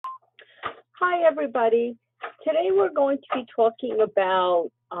Hi, everybody. Today we're going to be talking about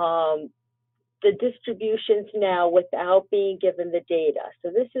the distributions now without being given the data.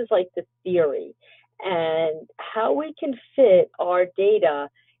 So this is like the theory and how we can fit our data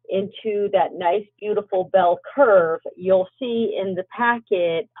into that nice, beautiful bell curve. You'll see in the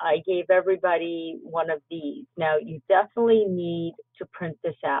packet, I gave everybody one of these. Now, you definitely need to print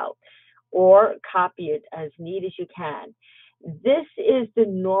this out or copy it as neat as you can. This is the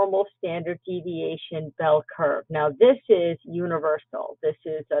normal standard deviation bell curve. Now, this is universal. This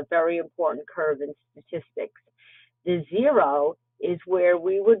is a very important curve in statistics. The zero is where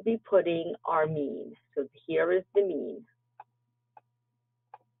we would be putting our mean. So here is the mean.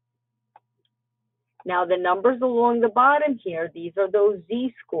 Now, the numbers along the bottom here, these are those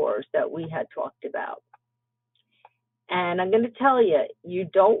z-scores that we had talked about. And I'm going to tell you, you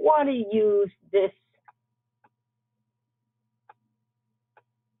don't want to use this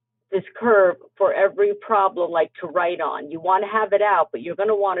curve for every problem, like to write on. You want to have it out, but you're going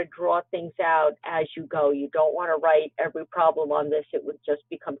to want to draw things out as you go. You don't want to write every problem on this. It would just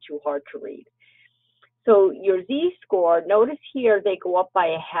become too hard to read. So your z-score, notice here they go up by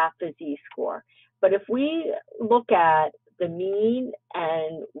a half a z-score. But if we look at the mean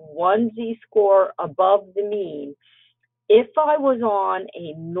and one z-score above the mean, if I was on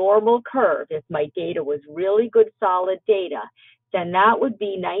a normal curve, if my data was really good, solid data, then that would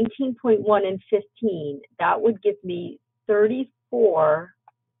be 19.1 and 15. That would give me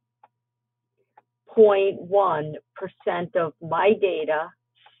 34.1% of my data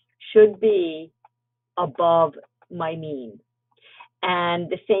should be above my mean. And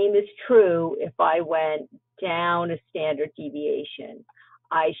the same is true if I went down a standard deviation.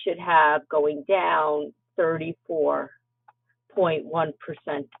 I should have going down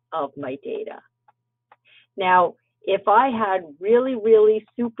 34.1% of my data. Now, if I had really, really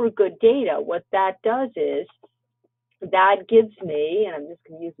super good data, what that does is that gives me, and I'm just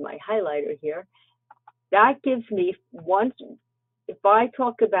going to use my highlighter here, that gives me if I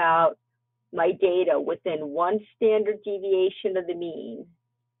talk about my data within one standard deviation of the mean,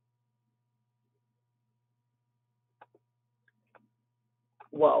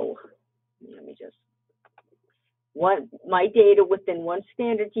 my data within one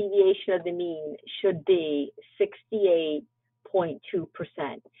standard deviation of the mean should be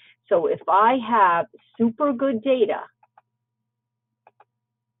 68.2%. So if I have super good data,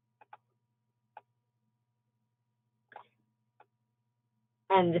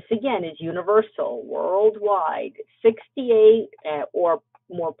 and this again is universal, worldwide, 68, or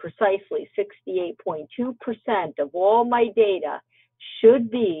more precisely, 68.2% of all my data should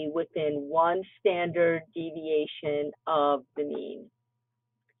be within one standard deviation of the mean.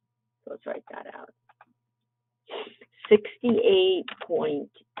 So let's write that out.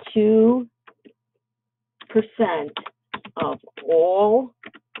 68.2% of all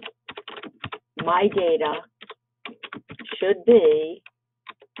my data should be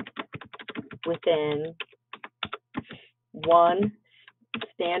within one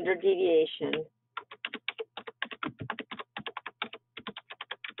standard deviation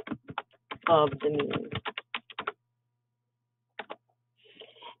of the mean.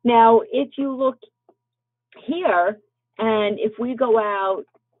 Now, if you look here, and if we go out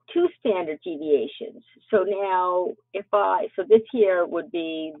 2 standard deviations, so now so this here would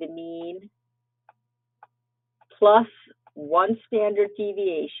be the mean plus 1 standard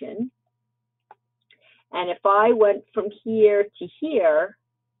deviation. And if I went from here to here,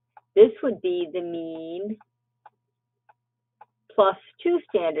 this would be the mean plus 2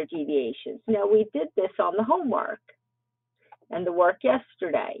 standard deviations. Now, we did this on the homework and the work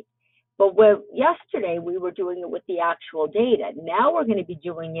yesterday. But yesterday, we were doing it with the actual data. Now we're going to be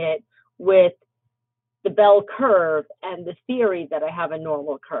doing it with the bell curve and the theory that I have a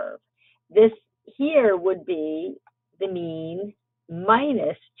normal curve. This here would be the mean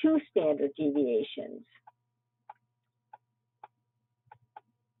minus 2 standard deviations.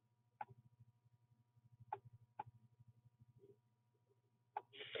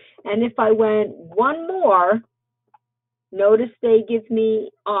 And if I went one more, notice they give me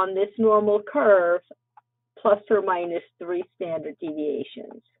on this normal curve plus or minus 3 standard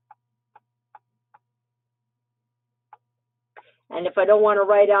deviations. And if I don't want to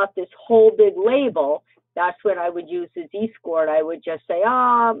write out this whole big label, that's when I would use the z-score. I would just say,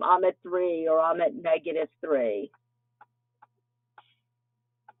 I'm at 3 or I'm at -3.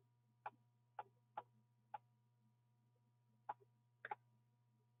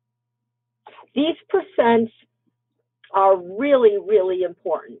 These percents are really, really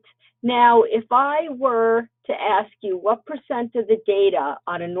important. Now, if I were to ask you what percent of the data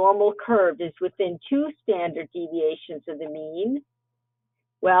on a normal curve is within 2 standard deviations of the mean,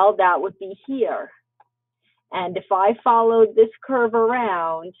 well, that would be here. And if I followed this curve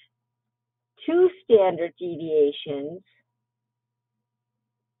around 2 standard deviations,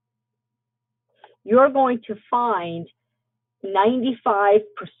 you're going to find 95%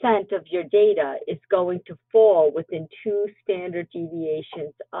 of your data is going to fall within 2 standard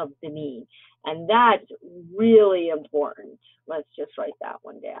deviations of the mean. And that's really important. Let's just write that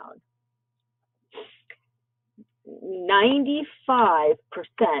one down.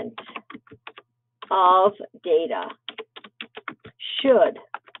 95% of data should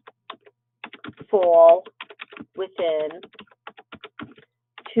fall within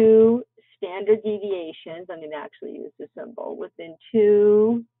 2 standard deviations. I'm going to actually use the symbol within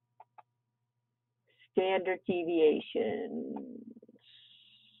 2 standard deviations.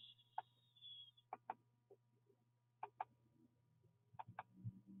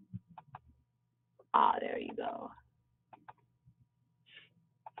 Ah, there you go.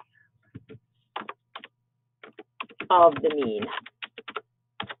 Of the mean.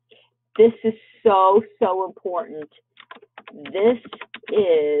 This is so, so important. This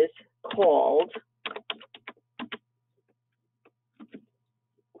is called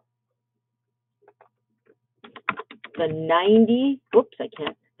the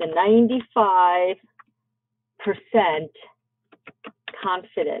 95%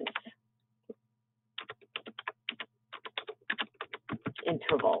 confidence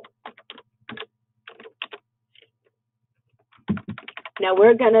interval. Now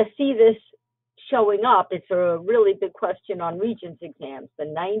we're going to see this showing up. It's a really big question on Regents exams, the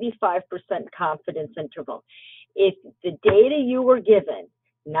 95% confidence interval. If the data you were given,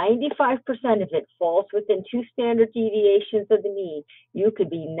 95% of it falls within 2 standard deviations of the mean, you could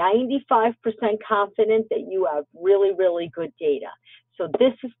be 95% confident that you have really, really good data. So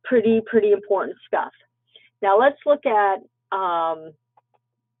this is pretty important stuff. Now let's look at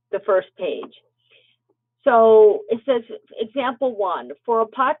the first page. So it says, example 1, for a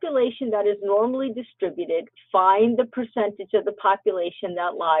population that is normally distributed, find the percentage of the population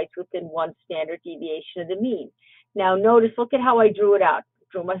that lies within 1 standard deviation of the mean. Now notice, look at how I drew it out. I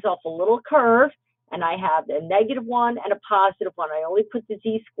drew myself a little curve, and I have a -1 and a +1. I only put the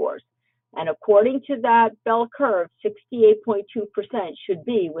z-scores. And according to that bell curve, 68.2% should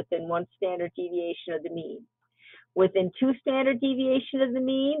be within 1 standard deviation of the mean. Within 2 standard deviation of the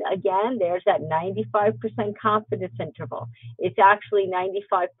mean, again, there's that 95% confidence interval. It's actually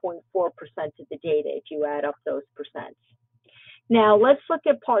 95.4% of the data if you add up those percents. Now, let's look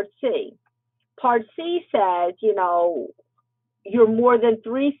at Part C. Part C says, you know, you're more than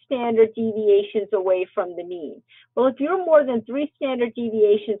 3 standard deviations away from the mean. Well, if you're more than 3 standard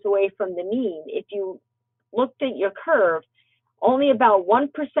deviations away from the mean, if you looked at your curve, only about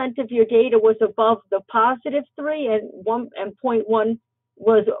 1% of your data was above the +3 and 0.1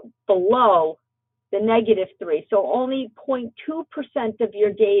 was below the -3. So only 0.2% of your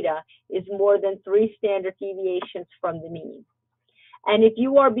data is more than 3 standard deviations from the mean. And if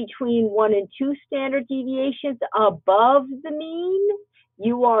you are between 1 and 2 standard deviations above the mean,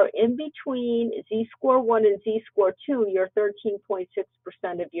 you are in between z-score 1 and z-score 2, you're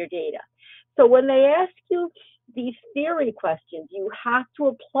 13.6% of your data. So when they ask you these theory questions, you have to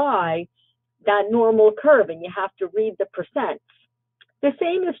apply that normal curve and you have to read the percents. The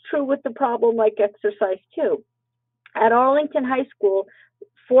same is true with the problem like exercise 2. At Arlington High School,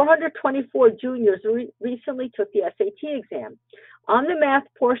 424 juniors recently took the SAT exam. On the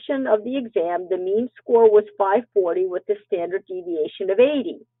math portion of the exam, the mean score was 540 with a standard deviation of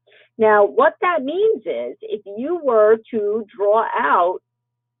 80. Now, what that means is if you were to draw out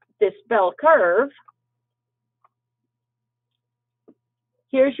this bell curve,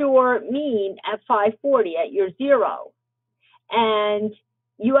 here's your mean at 540 at your 0. And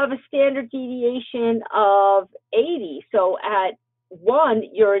you have a standard deviation of 80. So at 1,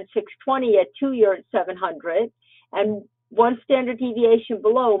 you're at 620. At 2, you're at 700. And 1 standard deviation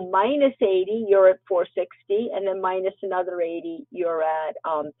below, -80, you're at 460. And then minus another 80, you're at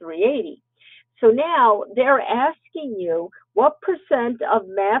 380. So now they're asking you what percent of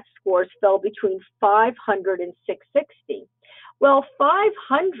math scores fell between 500 and 660. Well,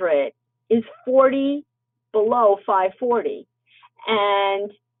 500 is 40 below 540,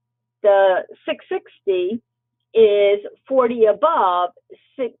 and the 660 is 40 above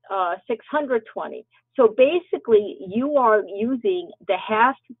 620. So basically, you are using the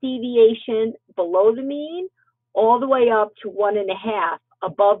half deviation below the mean all the way up to 1.5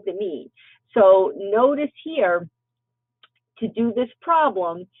 above the mean. So notice here, to do this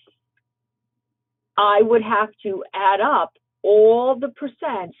problem, I would have to add up all the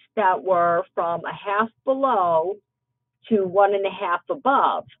percents that were from a half below to 1.5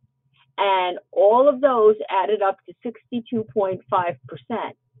 above. And all of those added up to 62.5%.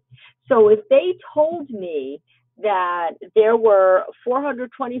 So if they told me that there were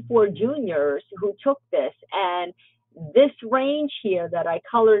 424 juniors who took this, and this range here that I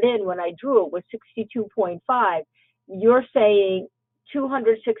colored in when I drew it was 62.5, you're saying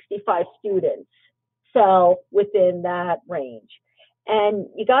 265 students fell within that range. And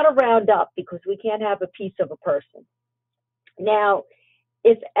you got to round up because we can't have a piece of a person. Now,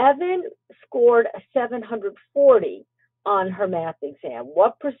 if Evan scored a 740 on her math exam,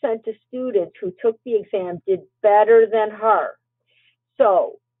 what percent of students who took the exam did better than her?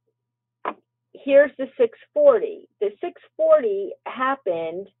 So here's the 640. The 640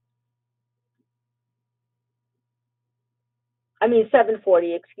 happened,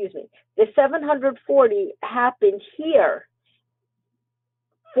 740, excuse me. The 740 happened here,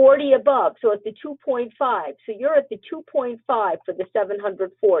 40 above, so at the 2.5. So you're at the 2.5 for the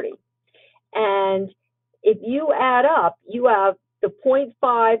 740. And if you add up, you have the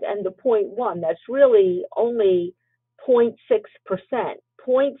 0.5 and the 0.1. That's really only 0.6%.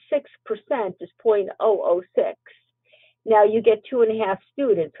 0.6% is 0.006. Now you get 2.5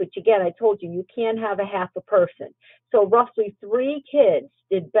 students, which again, I told you, you can't have a half a person. So roughly 3 kids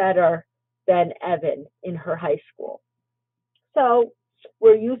did better than Evan in her high school. So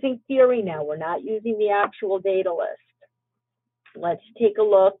we're using theory now. We're not using the actual data list. Let's take a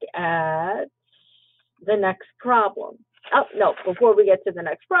look at the next problem. Oh, no, before we get to the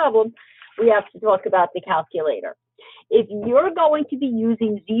next problem, we have to talk about the calculator. If you're going to be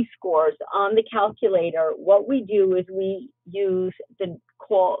using z-scores on the calculator, what we do is we use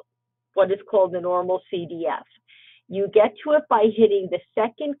what is called the normal CDF. You get to it by hitting the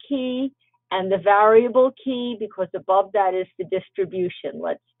second key and the variable key, because above that is the distribution.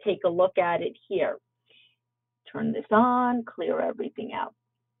 Let's take a look at it here. Turn this on, clear everything out.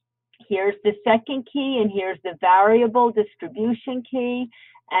 Here's the second key, and here's the variable distribution key,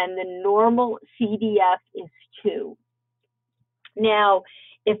 and the normal CDF is 2. Now,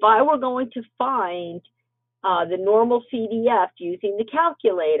 if I were going to find the normal CDF using the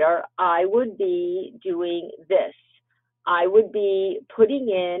calculator, I would be doing this. I would be putting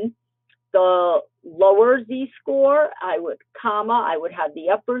in the lower z-score, I would have the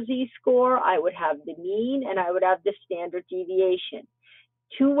upper z-score, I would have the mean, and I would have the standard deviation.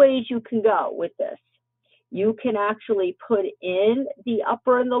 2 ways you can go with this. You can actually put in the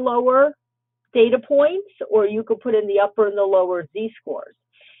upper and the lower data points, or you could put in the upper and the lower z-scores.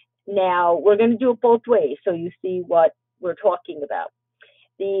 Now, we're going to do it both ways so you see what we're talking about.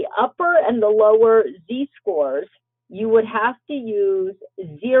 The upper and the lower z-scores, you would have to use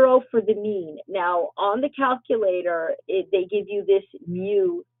 0 for the mean. Now, on the calculator, they give you this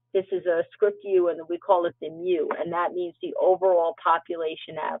mu. This is a script U, and we call it the mu, and that means the overall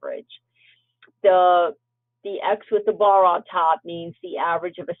population average. The X with the bar on top means the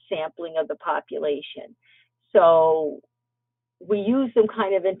average of a sampling of the population. So we use them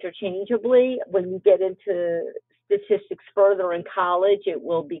kind of interchangeably. When you get into statistics further in college, it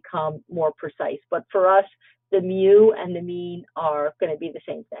will become more precise. But for us, the mu and the mean are going to be the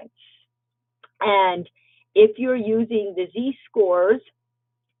same thing. And if you're using the z-scores,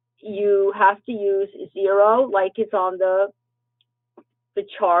 you have to use 0 like it's on the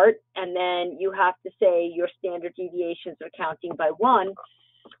chart, and then you have to say your standard deviations are counting by 1.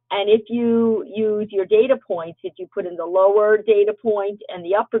 And if you use your data points, if you put in the lower data point and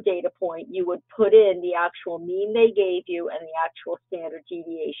the upper data point, you would put in the actual mean they gave you and the actual standard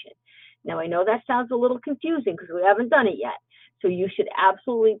deviation. Now, I know that sounds a little confusing because we haven't done it yet. So you should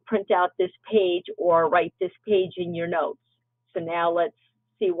absolutely print out this page or write this page in your notes. So now let's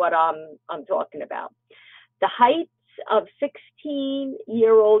see what I'm talking about. The heights of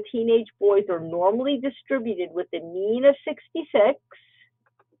 16-year-old teenage boys are normally distributed with a mean of 66.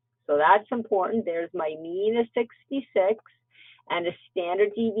 So that's important. There's my mean of 66 and a standard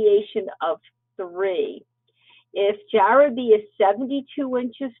deviation of 3. If Jarabi is 72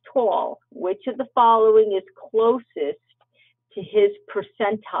 inches tall, which of the following is closest to his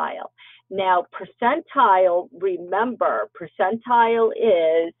percentile? Now, percentile, remember, percentile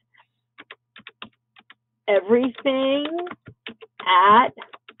is everything at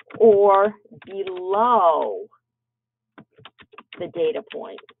or below the data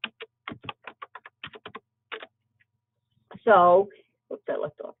point. So, oops, I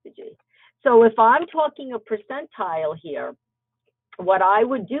left off the G. So if I'm talking a percentile here, what I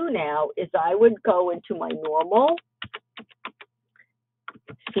would do now is I would go into my normal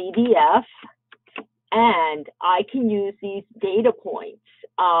CDF, And I can use these data points.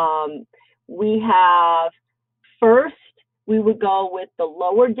 We have first, we would go with the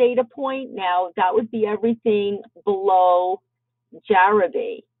lower data point. Now, that would be everything below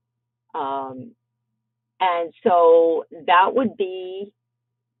Jereby. And so that would be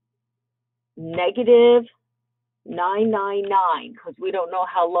negative 999, because we don't know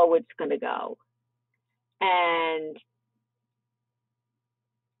how low it's going to go. And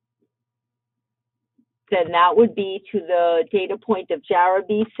then that would be to the data point of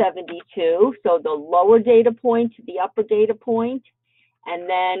Jereby 72. So the lower data point to the upper data point. And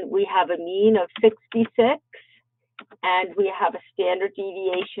then we have a mean of 66, and we have a standard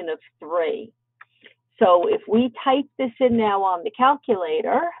deviation of 3. So if we type this in now on the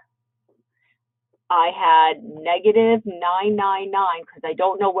calculator, I had negative 999, because I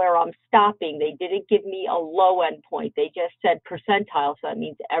don't know where I'm stopping. They didn't give me a low end point. They just said percentile, so that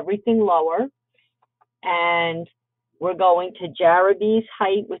means everything lower. And we're going to Jereby's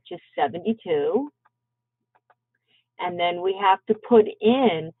height, which is 72. And then we have to put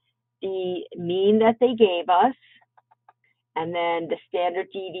in the mean that they gave us, and then the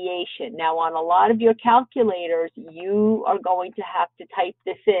standard deviation. Now, on a lot of your calculators, you are going to have to type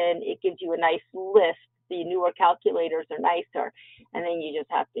this in. It gives you a nice list. The newer calculators are nicer, and then you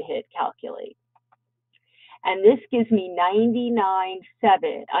just have to hit calculate. And this gives me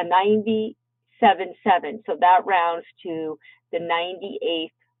 97.7. So that rounds to the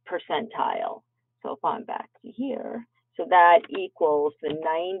 98th percentile. So if I'm back to here, so that equals the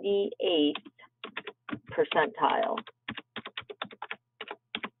 98th percentile.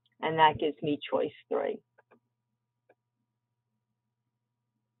 And that gives me choice 3.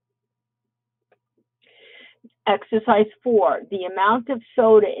 Exercise 4. The amount of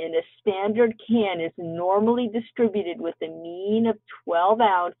soda in a standard can is normally distributed with a mean of 12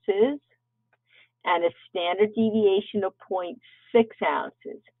 ounces and a standard deviation of 0.6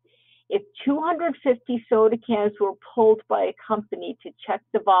 ounces. If 250 soda cans were pulled by a company to check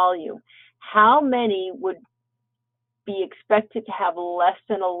the volume, how many would be expected to have less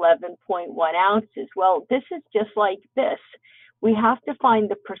than 11.1 ounces? Well, this is just like this. We have to find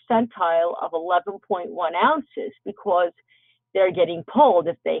the percentile of 11.1 ounces because they're getting pulled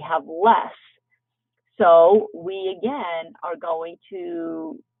if they have less. So we, again, are going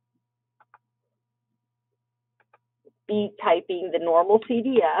to be typing the normal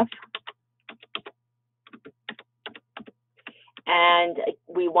CDF. And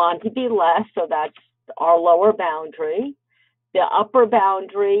we want to be less, so that's our lower boundary. The upper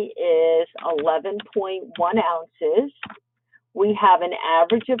boundary is 11.1 ounces. We have an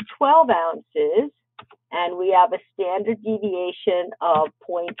average of 12 ounces, and we have a standard deviation of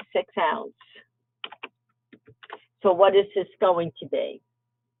 0.6 ounce. So what is this going to be?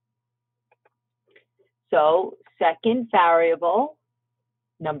 So second variable,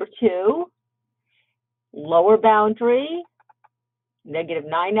 number 2, lower boundary, negative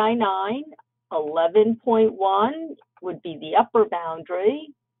 999, 11.1 would be the upper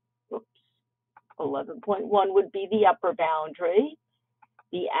boundary. Oops, 11.1 would be the upper boundary.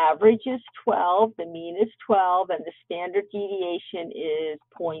 The average is 12, the mean is 12, and the standard deviation is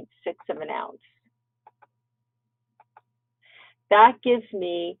 0.6 of an ounce. That gives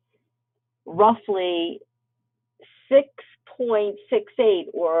me roughly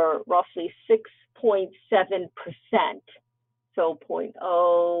 6.68, or roughly 6.7%. So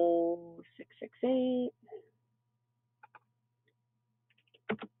 0.0668.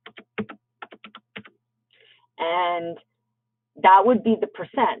 And that would be the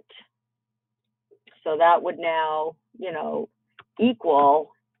percent. So that would now,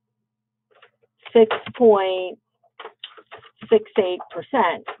 equal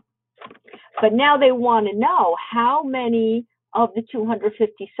 6.68%. But now they want to know how many of the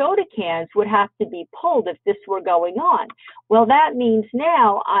 250 soda cans would have to be pulled if this were going on. Well, that means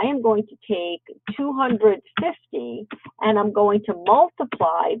now I am going to take 250 and I'm going to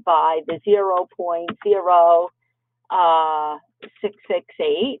multiply by the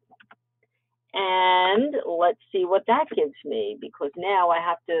 0.0668. And let's see what that gives me, because now I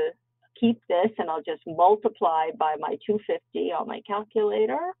have to keep this and I'll just multiply by my 250 on my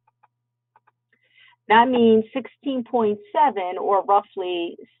calculator. That means 16.7, or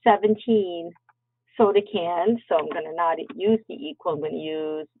roughly 17 soda cans. So I'm going to not use the equal, I'm going to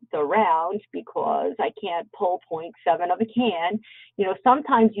use the round because I can't pull 0.7 of a can.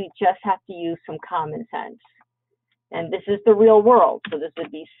 Sometimes you just have to use some common sense. And this is the real world. So this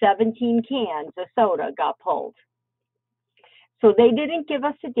would be 17 cans of soda got pulled. So they didn't give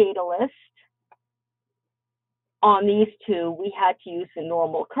us a data list on these two. We had to use the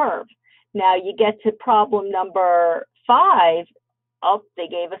normal curve. Now you get to problem number 5. Oh, they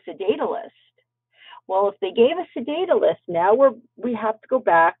gave us a data list. Well, if they gave us a data list, now we have to go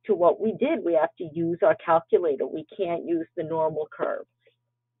back to what we did. We have to use our calculator. We can't use the normal curve.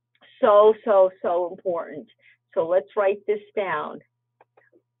 So important. So let's write this down.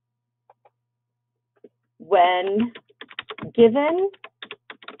 When given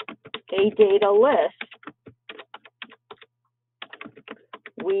a data list,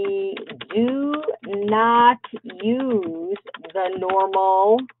 we do not use the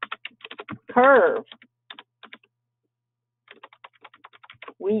normal curve.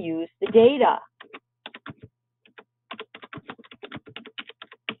 We use the data.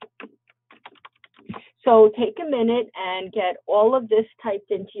 So take a minute and get all of this typed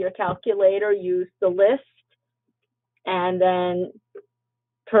into your calculator, use the list, and then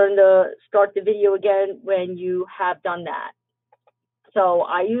start the video again when you have done that. So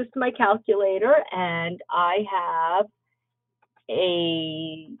I used my calculator and I have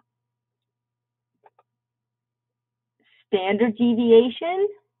a standard deviation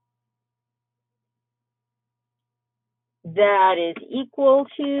that is equal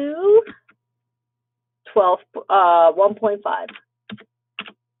to 1.5.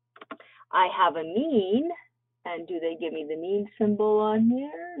 I have a mean, and do they give me the mean symbol on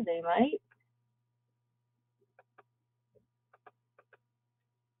here? They might.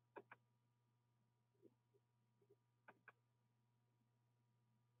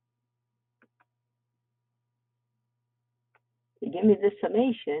 They give me the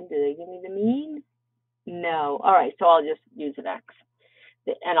summation. Do they give me the mean? No. All right, so I'll just use an X,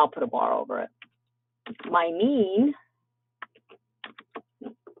 and I'll put a bar over it. My mean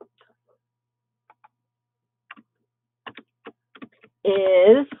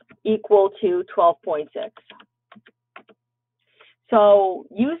is equal to 12.6. So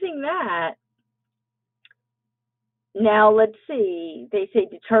using that, now let's see, they say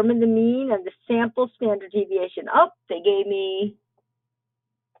determine the mean and the sample standard deviation. Oh, they gave me,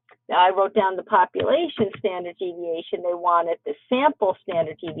 I wrote down the population standard deviation. They wanted the sample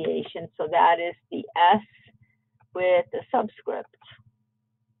standard deviation, so that is the S with the subscript.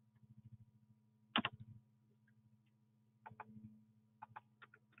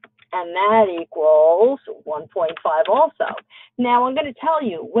 And that equals 1.5 also. Now I'm going to tell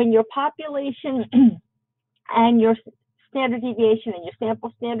you, when your population and your standard deviation and your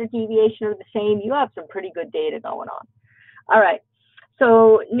sample standard deviation are the same, you have some pretty good data going on. All right,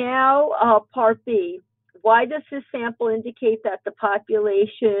 so now part B. Why does this sample indicate that the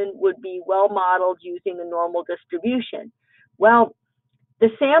population would be well modeled using the normal distribution? Well,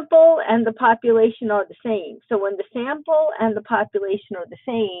 the sample and the population are the same. So when the sample and the population are the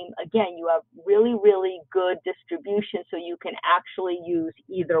same, again, you have really, really good distribution, so you can actually use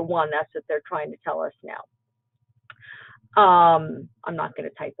either one. That's what they're trying to tell us now. I'm not going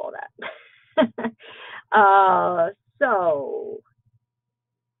to type all that. So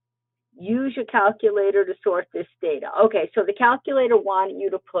use your calculator to sort this data. Okay, so the calculator wanted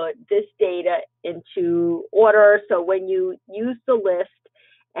you to put this data into order. So when you use the list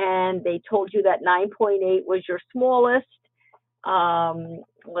and they told you that 9.8 was your smallest,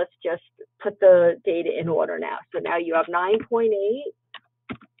 let's just put the data in order now. So now you have 9.8,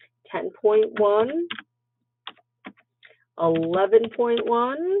 10.1,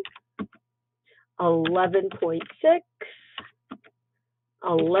 11.1, 11.6,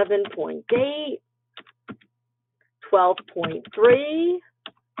 11.8, 12.3,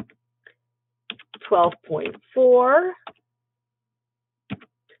 12.4,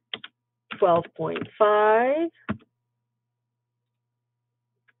 12.5,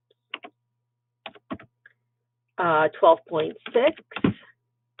 12.6,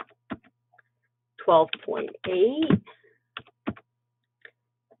 12.8,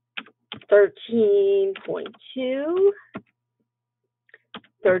 13.2,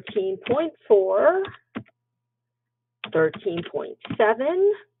 13.4,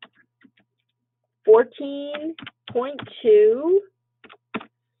 13.7, 14.2,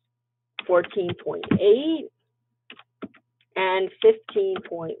 14.8, and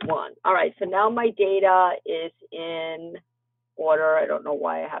 15.1. All right, so now my data is in order. I don't know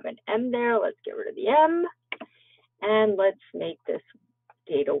why I have an M there. Let's get rid of the M, and let's make this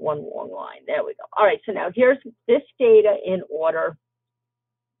data one long line. There we go. All right, so now here's this data in order.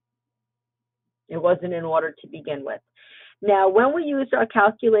 It wasn't in order to begin with. Now, when we used our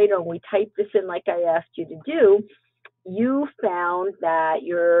calculator and we typed this in like I asked you to do, you found that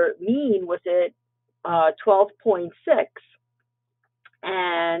your mean was at 12.6,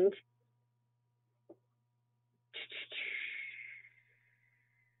 and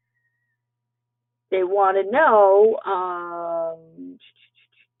they want to know,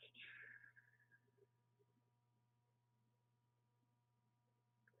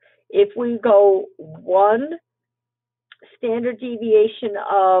 if we go 1 standard deviation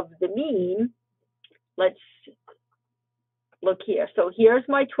of the mean, let's look here. So here's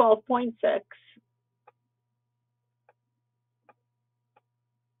my 12.6.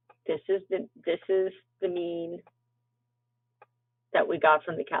 This is the mean that we got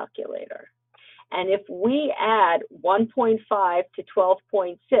from the calculator. And if we add 1.5 to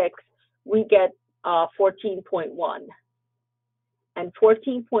 12.6, we get 14.1. And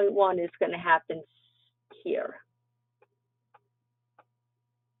 14.1 is going to happen here.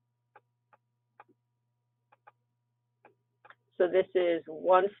 So this is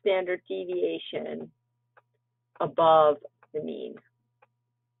 1 standard deviation above the mean.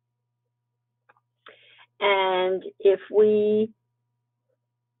 And if we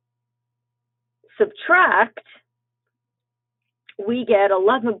subtract, we get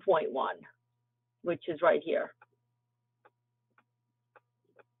 11.1, which is right here.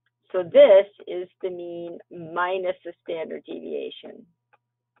 So this is the mean minus the standard deviation.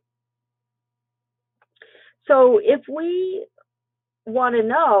 So if we want to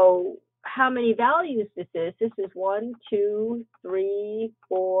know how many values this is 1, 2, 3,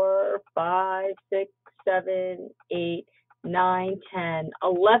 4, 5, 6, 7, 8, 9, 10,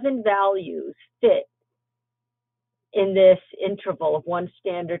 11 values fit in this interval of 1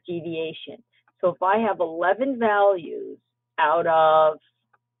 standard deviation. So if I have 11 values out of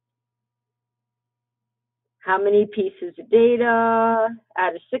how many pieces of data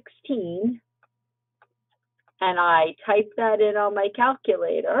out of 16, and I type that in on my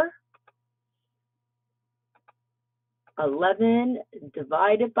calculator, 11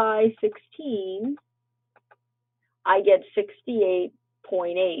 divided by 16, I get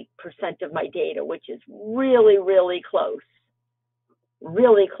 68.8% of my data, which is really, really close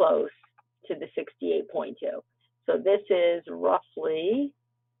to the 68.2. So this is roughly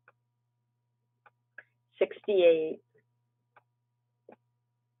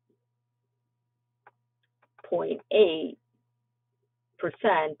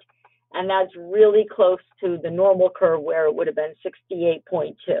 68.8%, and that's really close to the normal curve where it would have been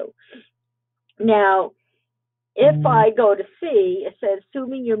 68.2. Now, if I go to C, it says,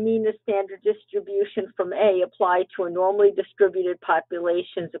 assuming your mean and standard distribution from A apply to a normally distributed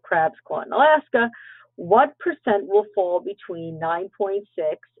populations of crabs caught in Alaska, what percent will fall between 9.6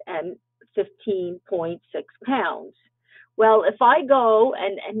 and 15.6 pounds? Well, if I go,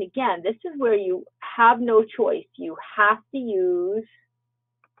 and again, this is where you have no choice. You have to use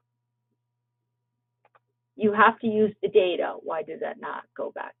the data. Why did that not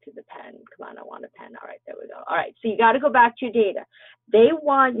go back to the pen? Come on, I want a pen. All right, there we go. All right, so you got to go back to your data. They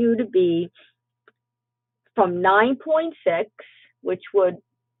want you to be from 9.6, which would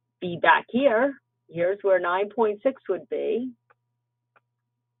be back here. Here's where 9.6 would be.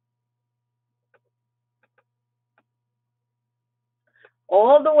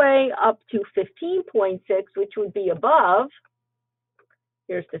 All the way up to 15.6, which would be above.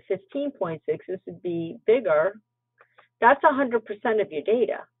 Here's the 15.6. This would be bigger. That's 100% of your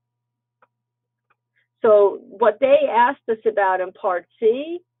data. So what they asked us about in Part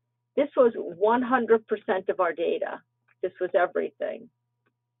C, this was 100% of our data. This was everything.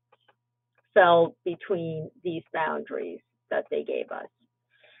 Fell between these boundaries that they gave us.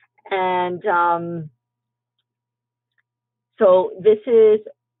 And so this is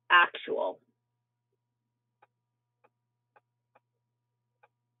actual.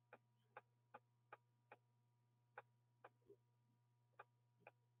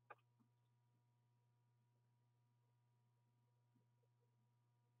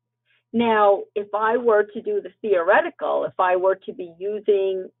 Now, if I were to do the theoretical, if I were to be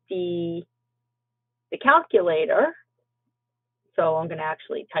using the calculator, so I'm going to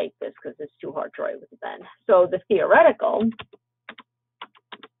actually type this because it's too hard to write with a pen. So the theoretical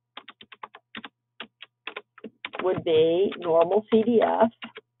would be normal CDF,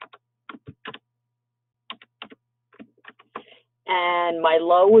 and my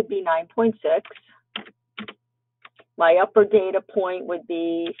low would be 9.6. My upper data point would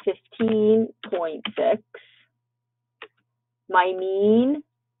be 15.6. My mean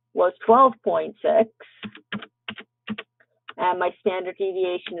was 12.6. And my standard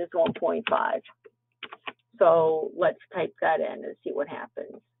deviation is 1.5. So let's type that in and see what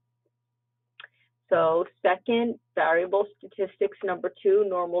happens. So second, variable statistics number 2,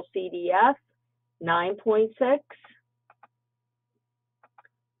 normal CDF, 9.6,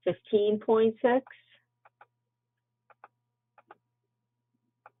 15.6,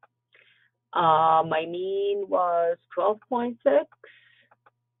 My mean was 12.6,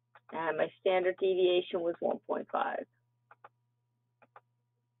 and my standard deviation was 1.5.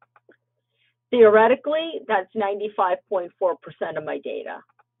 Theoretically, that's 95.4% of my data.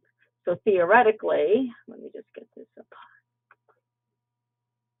 So theoretically, let me just get this up.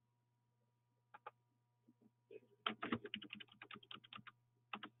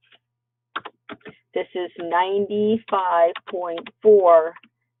 This is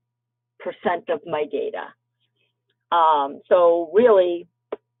 95.4% of my data. So really,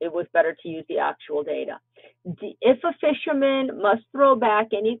 it was better to use the actual data. If a fisherman must throw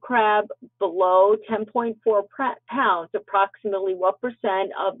back any crab below 10.4 pounds, approximately what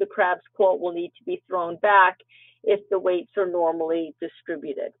percent of the crab's quote will need to be thrown back if the weights are normally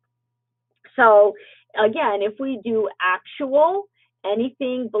distributed? So again, if we do actual,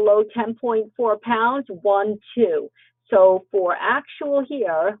 anything below 10.4 pounds, 1, 2. So for actual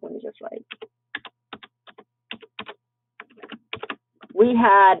here, let me just write. We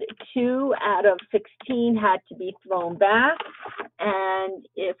had 2 out of 16 had to be thrown back. And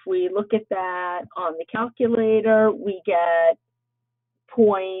if we look at that on the calculator, we get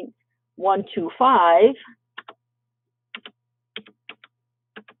 0.125.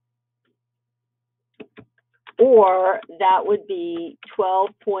 Or that would be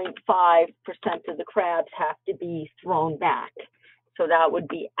 12.5% of the crabs have to be thrown back. So that would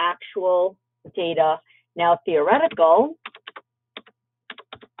be actual data. Now theoretical,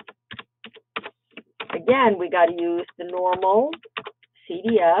 again, we got to use the normal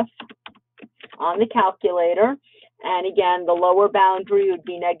CDF on the calculator. And again, the lower boundary would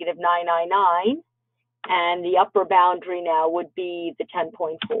be -999. And the upper boundary now would be the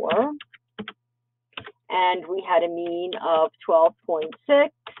 10.4. And we had a mean of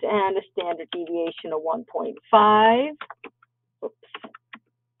 12.6 and a standard deviation of 1.5. Oops.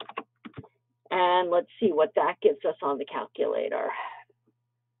 And let's see what that gives us on the calculator.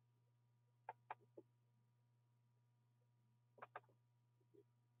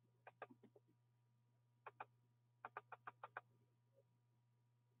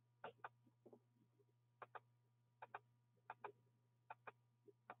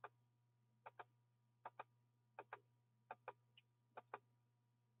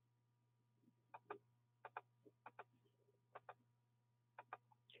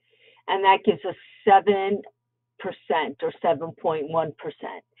 And that gives us 7% or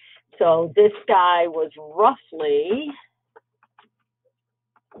 7.1%. So this guy was roughly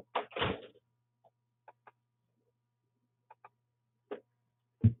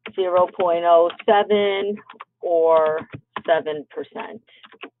 .07 or 7%.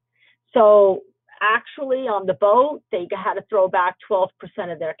 So actually on the boat, they had to throw back 12%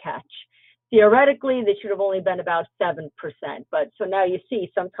 of their catch. Theoretically, they should have only been about 7%. But so now you see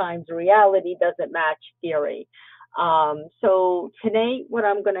sometimes reality doesn't match theory. So tonight, what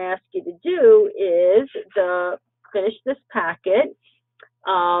I'm going to ask you to do is to finish this packet.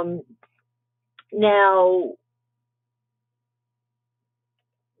 Now,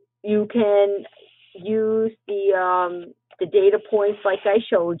 you can use the data points like I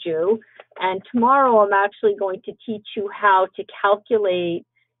showed you. And tomorrow, I'm actually going to teach you how to calculate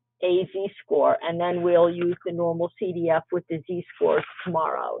a z-score, and then we'll use the normal CDF with the z-scores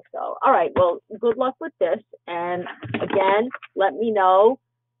tomorrow. So, all right, well, good luck with this. And again, let me know,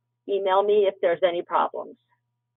 email me if there's any problems.